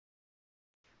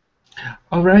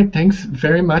All right, thanks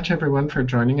very much everyone for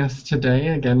joining us today.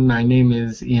 Again, my name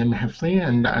is Ian Hefele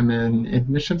and I'm an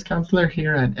admissions counselor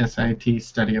here at SIT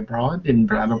Study Abroad in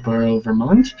Brattleboro,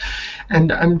 Vermont.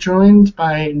 And I'm joined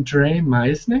by Andrea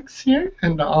Miesnieks here,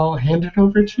 and I'll hand it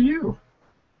over to you.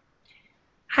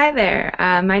 Hi there.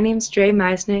 My name's Dre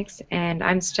Miesnieks, and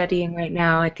I'm studying right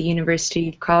now at the University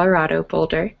of Colorado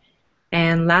Boulder.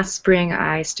 And last spring,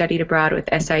 I studied abroad with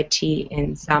SIT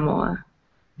in Samoa.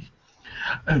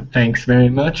 Thanks very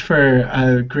much for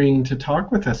agreeing to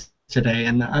talk with us today.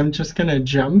 And I'm just going to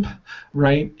jump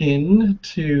right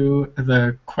into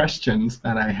the questions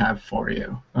that I have for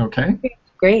you. Okay?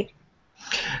 Great.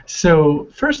 So,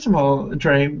 first of all,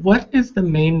 Dre, what is the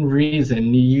main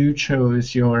reason you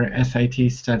chose your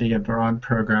SIT study abroad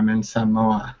program in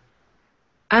Samoa?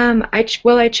 I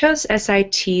chose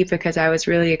SIT because I was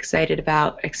really excited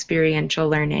about experiential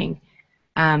learning.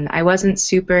 I wasn't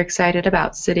super excited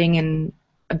about sitting in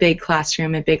a big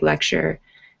classroom, a big lecture.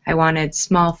 I wanted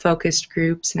small focused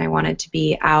groups, and I wanted to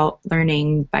be out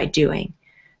learning by doing,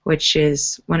 which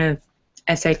is one of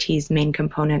SIT's main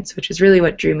components, which is really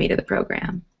what drew me to the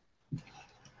program.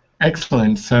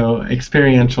 Excellent. So,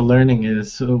 experiential learning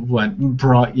is what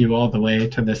brought you all the way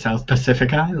to the South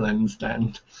Pacific Islands,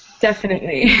 then.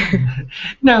 Definitely.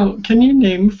 Now, can you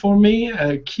name for me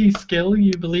a key skill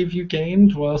you believe you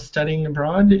gained while studying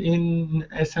abroad in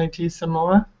SIT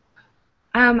Samoa?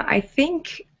 I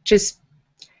think just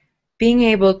being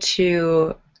able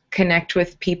to connect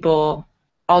with people,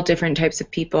 all different types of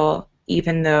people,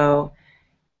 even though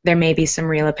there may be some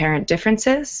real apparent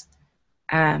differences.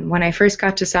 When I first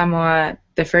got to Samoa,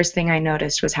 the first thing I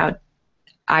noticed was how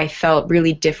I felt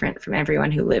really different from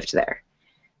everyone who lived there.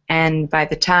 And by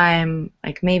the time,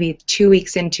 like maybe 2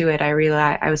 weeks into it,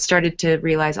 I was started to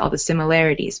realize all the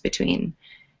similarities between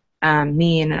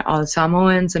me and all the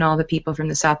Samoans and all the people from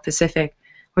the South Pacific,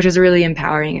 which was a really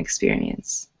empowering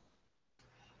experience.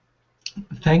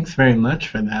 Thanks very much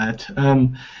for that.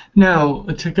 Now,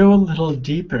 to go a little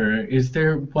deeper, is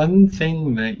there one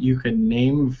thing that you could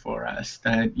name for us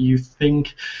that you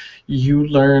think you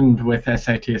learned with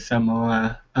SIT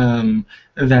Samoa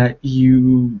that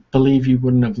you believe you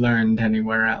wouldn't have learned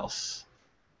anywhere else?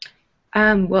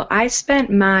 Well, I spent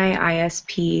my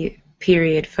ISP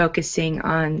period focusing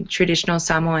on traditional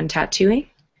Samoan tattooing.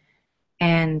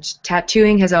 And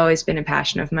tattooing has always been a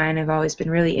passion of mine. I've always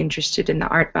been really interested in the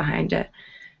art behind it.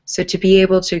 So to be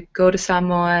able to go to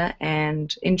Samoa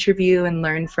and interview and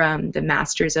learn from the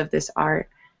masters of this art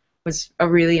was a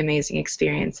really amazing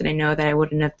experience, and I know that I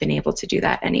wouldn't have been able to do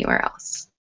that anywhere else.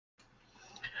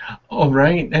 All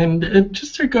right, and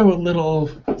just to go a little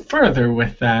further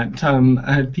with that,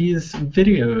 these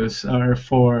videos are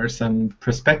for some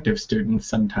prospective students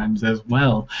sometimes as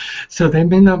well, so they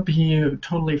may not be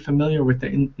totally familiar with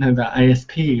the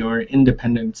ISP or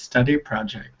Independent Study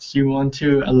Project. Do you want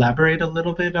to elaborate a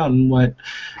little bit on what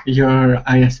your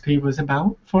ISP was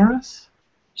about for us?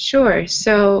 Sure.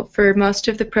 So for most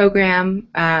of the program,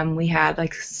 we had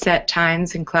like set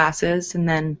times and classes, and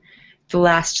then the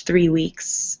last 3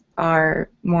 weeks are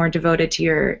more devoted to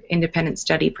your independent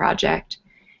study project.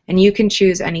 And you can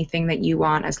choose anything that you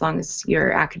want as long as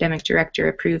your academic director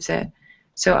approves it.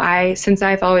 So since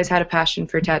I've always had a passion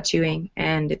for tattooing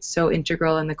and it's so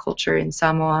integral in the culture in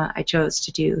Samoa, I chose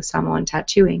to do Samoan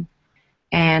tattooing.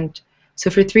 And so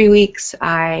for 3 weeks,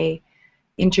 I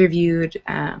interviewed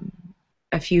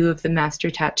a few of the master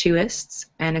tattooists,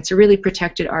 and it's a really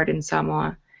protected art in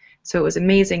Samoa. So it was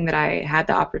amazing that I had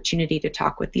the opportunity to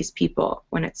talk with these people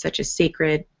when it's such a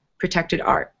sacred, protected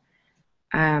art.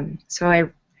 So I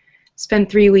spent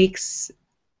 3 weeks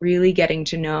really getting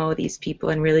to know these people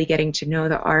and really getting to know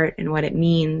the art and what it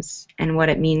means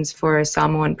for a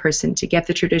Samoan person to get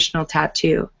the traditional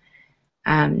tattoo.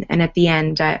 And at the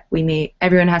end,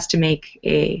 everyone has to make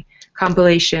a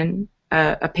compilation,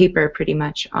 a paper pretty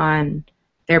much, on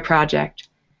their project.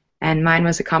 And mine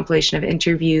was a compilation of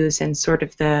interviews and sort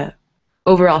of the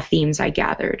overall themes I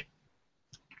gathered.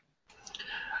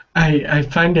 I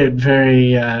find it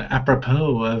very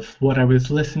apropos of what I was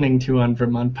listening to on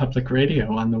Vermont Public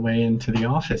Radio on the way into the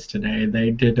office today. They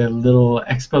did a little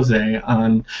expose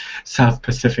on South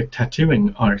Pacific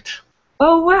tattooing art.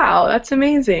 Oh, wow, that's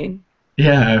amazing.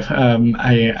 Yeah,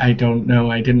 I don't know.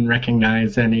 I didn't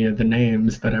recognize any of the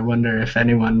names, but I wonder if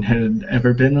anyone had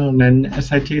ever been on an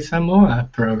SIT Samoa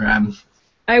program.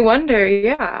 I wonder,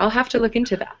 yeah, I'll have to look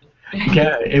into that.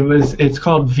 Yeah, it's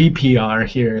called VPR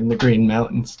here in the Green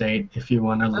Mountain State, if you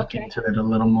want to look Okay. into it a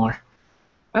little more.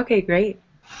 Okay, great.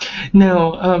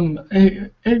 Now,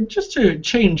 just to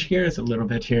change gears a little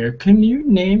bit here, can you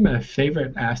name a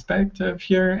favorite aspect of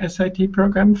your SIT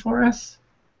program for us?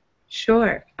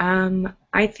 Sure.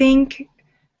 I think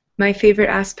my favorite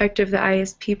aspect of the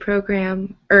ISP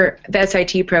program, or the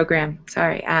SIT program,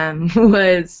 sorry,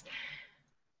 was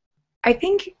I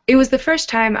think it was the first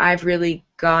time I've really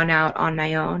gone out on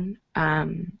my own.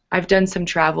 I've done some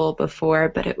travel before,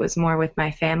 but it was more with my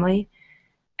family.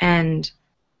 And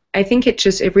I think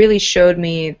it really showed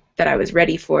me that I was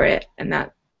ready for it and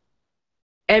that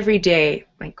every day,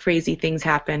 like crazy things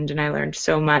happened and I learned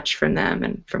so much from them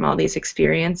and from all these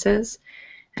experiences.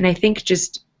 And I think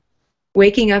just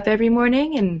waking up every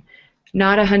morning and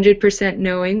not 100%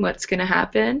 knowing what's going to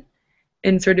happen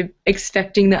and sort of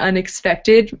expecting the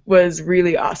unexpected was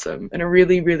really awesome and a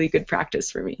really, really good practice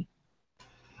for me.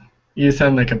 You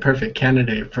sound like a perfect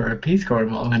candidate for a Peace Corps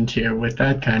volunteer with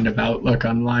that kind of outlook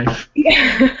on life.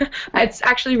 Yeah. It's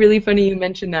actually really funny you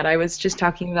mentioned that. I was just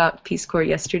talking about Peace Corps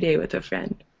yesterday with a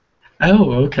friend.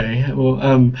 Oh, okay.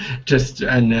 Well, just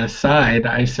an aside,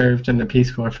 I served in the Peace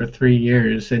Corps for 3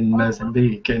 years in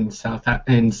Mozambique in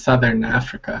southern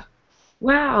Africa.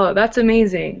 Wow, that's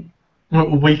amazing.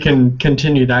 We can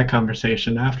continue that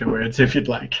conversation afterwards if you'd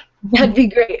like. That'd be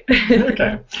great.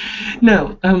 Okay.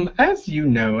 Now, as you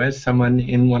know, as someone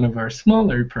in one of our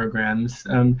smaller programs,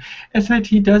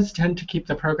 SIT does tend to keep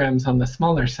the programs on the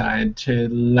smaller side to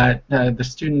let the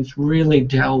students really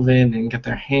delve in and get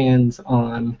their hands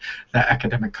on the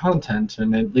academic content,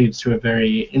 and it leads to a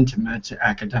very intimate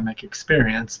academic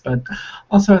experience. But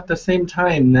also at the same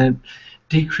time, that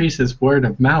decreases word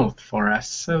of mouth for us.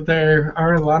 So there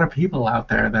are a lot of people out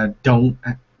there that don't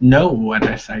know what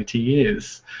SIT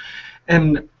is.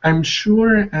 And I'm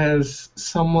sure as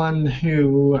someone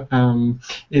who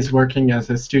is working as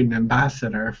a student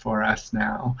ambassador for us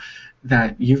now,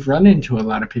 that you've run into a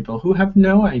lot of people who have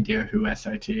no idea who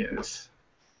SIT is.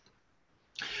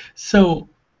 So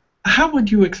how would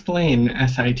you explain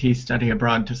SIT study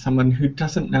abroad to someone who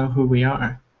doesn't know who we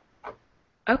are?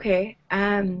 Okay.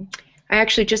 I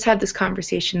actually just had this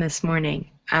conversation this morning.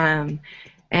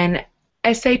 And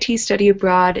SAT Study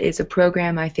Abroad is a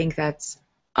program I think that's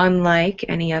unlike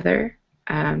any other.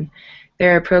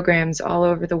 There are programs all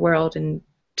over the world in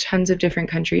tons of different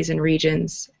countries and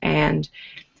regions, and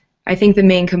I think the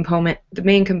main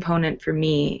component for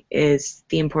me is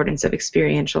the importance of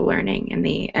experiential learning and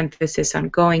the emphasis on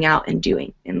going out and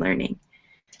doing and learning,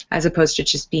 as opposed to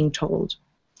just being told.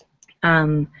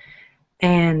 Um,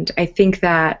 and I think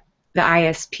that the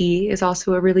ISP is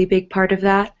also a really big part of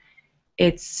that.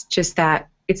 It's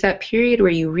that period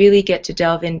where you really get to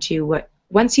delve into what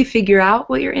once you figure out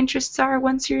what your interests are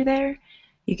once you're there,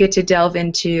 you get to delve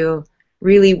into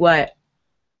really what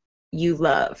you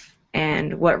love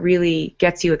and what really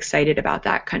gets you excited about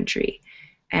that country.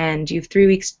 And you have 3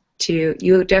 weeks to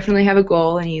you definitely have a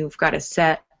goal and you've got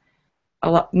to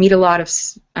meet a lot of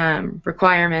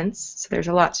requirements. So there's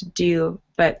a lot to do,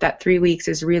 but that 3 weeks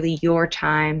is really your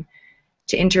time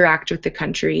to interact with the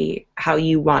country how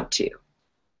you want to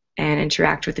and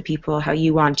interact with the people how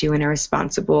you want to in a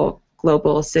responsible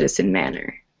global citizen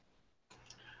manner.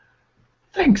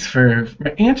 Thanks for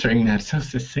answering that so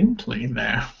succinctly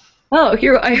there. Oh,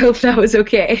 I hope that was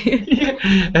okay.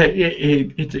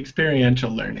 It's experiential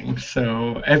learning,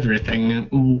 so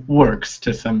everything works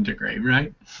to some degree,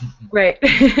 right? Right.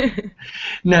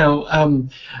 Now,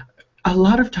 a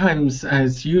lot of times,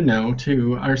 as you know,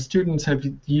 too, our students have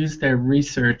used their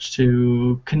research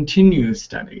to continue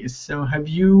studies. So have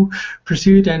you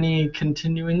pursued any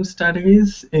continuing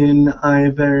studies in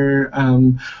either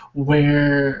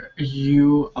where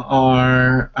you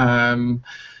are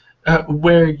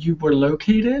where you were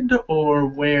located or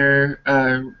where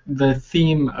the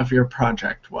theme of your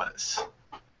project was?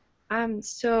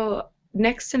 So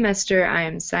next semester I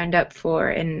am signed up for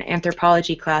an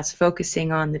anthropology class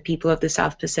focusing on the people of the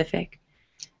South Pacific,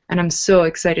 and I'm so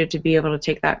excited to be able to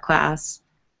take that class.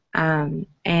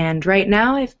 And right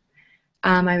now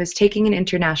I was taking an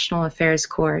international affairs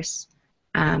course,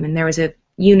 and there was a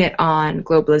unit on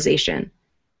globalization,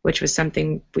 which was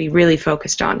something we really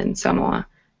focused on in Samoa.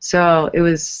 So it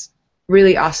was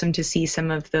really awesome to see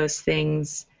some of those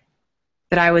things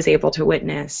that I was able to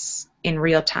witness in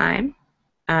real time,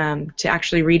 to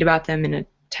actually read about them in a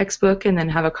textbook and then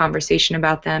have a conversation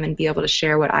about them and be able to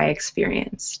share what I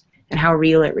experienced and how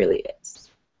real it really is.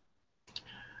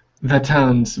 That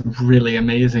sounds really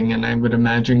amazing, and I would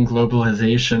imagine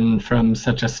globalization from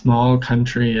such a small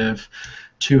country of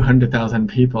 200,000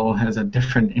 people has a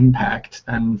different impact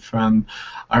than from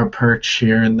our perch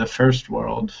here in the first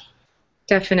world.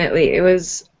 Definitely. It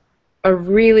was a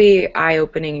really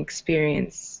eye-opening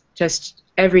experience. Just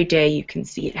every day you can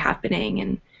see it happening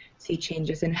and see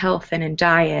changes in health and in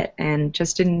diet and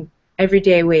just in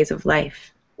everyday ways of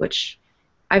life, which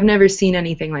I've never seen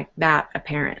anything like that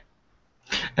apparent.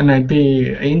 And I'd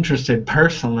be interested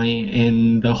personally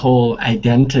in the whole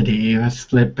identity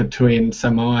split between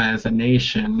Samoa as a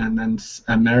nation and then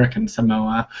American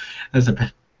Samoa as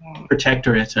a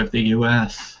protectorate of the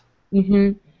U.S.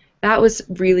 hmm That was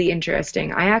really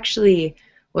interesting. I actually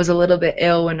was a little bit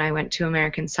ill when I went to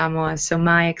American Samoa, so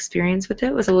my experience with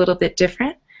it was a little bit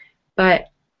different, but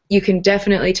you can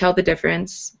definitely tell the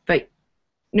difference. But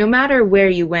no matter where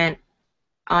you went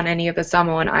on any of the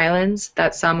Samoan islands,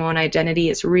 that Samoan identity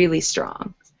is really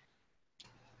strong.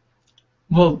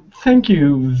 Well, thank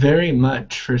you very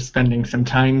much for spending some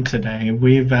time today.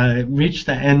 We've reached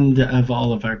the end of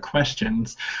all of our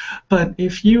questions, but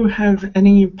if you have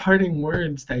any parting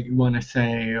words that you want to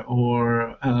say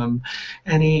or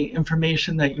any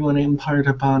information that you want to impart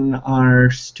upon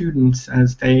our students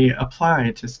as they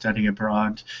apply to study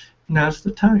abroad, now's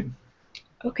the time.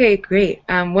 Okay, great.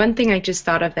 One thing I just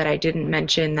thought of that I didn't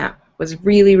mention that was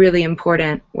really, really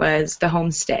important was the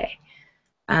homestay.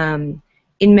 Um,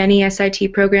 in many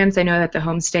SIT programs, I know that the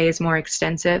homestay is more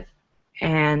extensive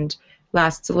and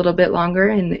lasts a little bit longer.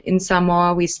 In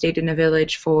Samoa, we stayed in a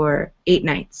village for 8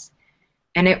 nights,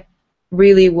 and it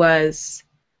really was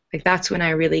like that's when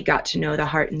I really got to know the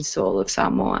heart and soul of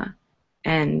Samoa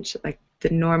and like the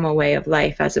normal way of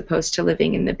life as opposed to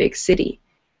living in the big city.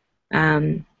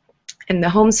 Um, and the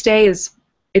homestay is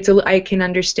I can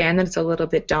understand that it's a little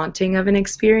bit daunting of an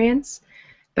experience,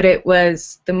 but it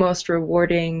was the most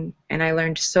rewarding and I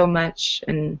learned so much,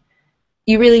 and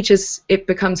you really just it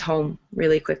becomes home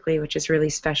really quickly, which is really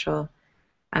special.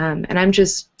 And I'm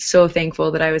just so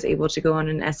thankful that I was able to go on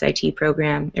an SIT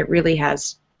program. It really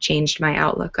has changed my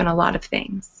outlook on a lot of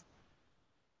things.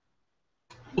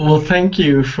 Well, thank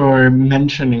you for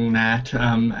mentioning that.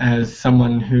 As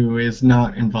someone who is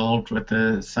not involved with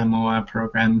the Samoa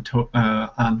program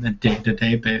on the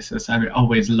day-to-day basis, I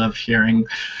always love hearing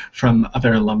from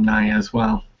other alumni as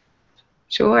well.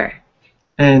 Sure.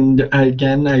 And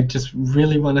again, I just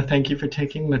really want to thank you for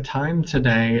taking the time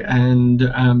today. And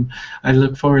I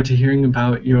look forward to hearing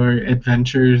about your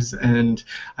adventures. And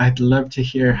I'd love to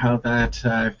hear how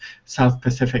that South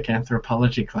Pacific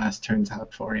anthropology class turns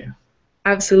out for you.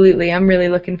 Absolutely. I'm really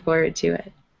looking forward to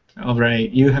it. All right.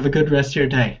 You have a good rest of your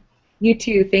day. You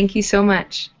too. Thank you so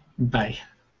much. Bye.